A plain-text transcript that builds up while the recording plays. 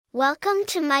Welcome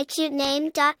to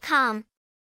mycutename.com.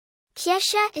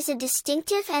 Kyesha is a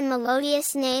distinctive and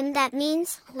melodious name that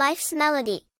means life's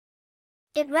melody.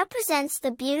 It represents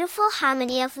the beautiful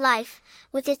harmony of life,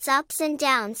 with its ups and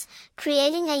downs,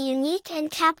 creating a unique and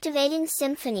captivating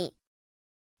symphony.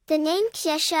 The name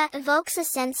Kyesha evokes a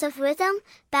sense of rhythm,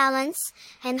 balance,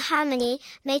 and harmony,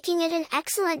 making it an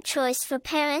excellent choice for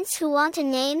parents who want a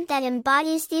name that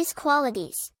embodies these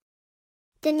qualities.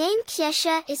 The name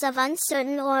Kyesha is of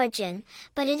uncertain origin,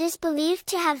 but it is believed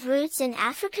to have roots in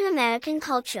African American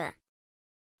culture.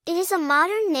 It is a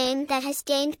modern name that has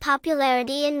gained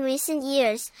popularity in recent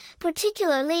years,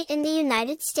 particularly in the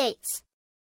United States.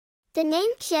 The name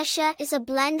Kyesha is a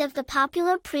blend of the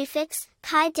popular prefix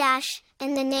Kyesha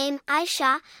and the name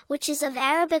Kyesha, which is of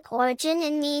Arabic origin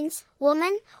and means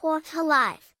woman or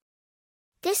alive.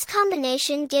 This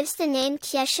combination gives the name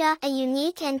Kyesha a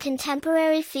unique and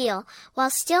contemporary feel, while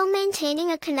still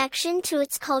maintaining a connection to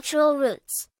its cultural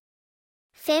roots.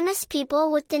 Famous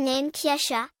people with the name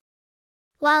Kyesha.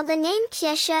 While the name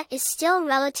Kyesha is still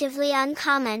relatively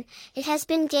uncommon, it has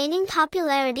been gaining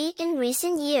popularity in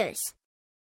recent years.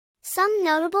 Some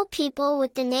notable people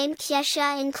with the name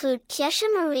Kyesha include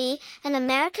Kyesha Marie, an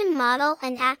American model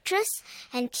and actress,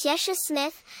 and Kyesha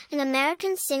Smith, an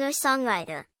American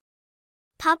singer-songwriter.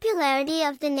 Popularity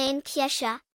of the name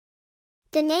Kyesha.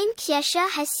 The name Kyesha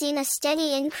has seen a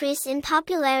steady increase in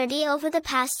popularity over the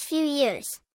past few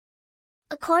years.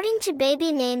 According to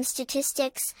baby name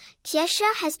statistics,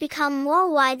 Kyesha has become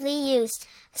more widely used,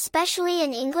 especially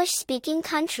in English-speaking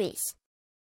countries.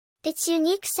 Its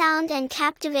unique sound and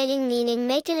captivating meaning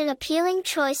make it an appealing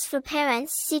choice for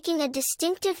parents seeking a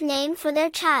distinctive name for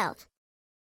their child.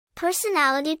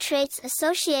 Personality traits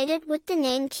associated with the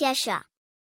name Kyesha.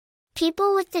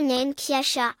 People with the name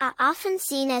Kyesha are often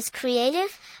seen as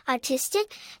creative,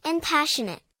 artistic, and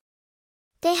passionate.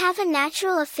 They have a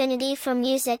natural affinity for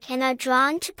music and are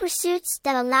drawn to pursuits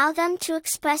that allow them to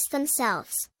express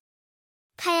themselves.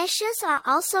 Kyeshas are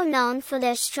also known for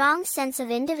their strong sense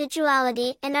of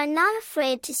individuality and are not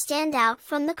afraid to stand out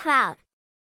from the crowd.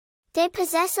 They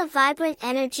possess a vibrant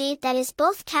energy that is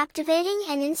both captivating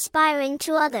and inspiring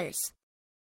to others.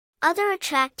 Other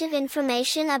attractive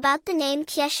information about the name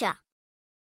Kyesha.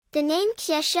 The name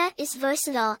Kyesha is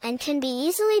versatile and can be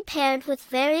easily paired with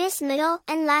various middle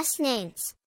and last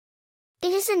names.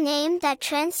 It is a name that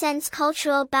transcends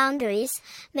cultural boundaries,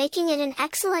 making it an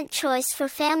excellent choice for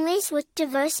families with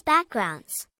diverse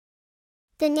backgrounds.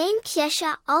 The name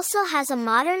Kyesha also has a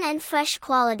modern and fresh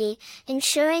quality,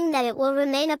 ensuring that it will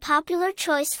remain a popular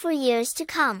choice for years to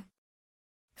come.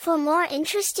 For more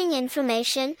interesting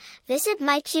information, visit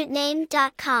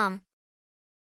mycutename.com.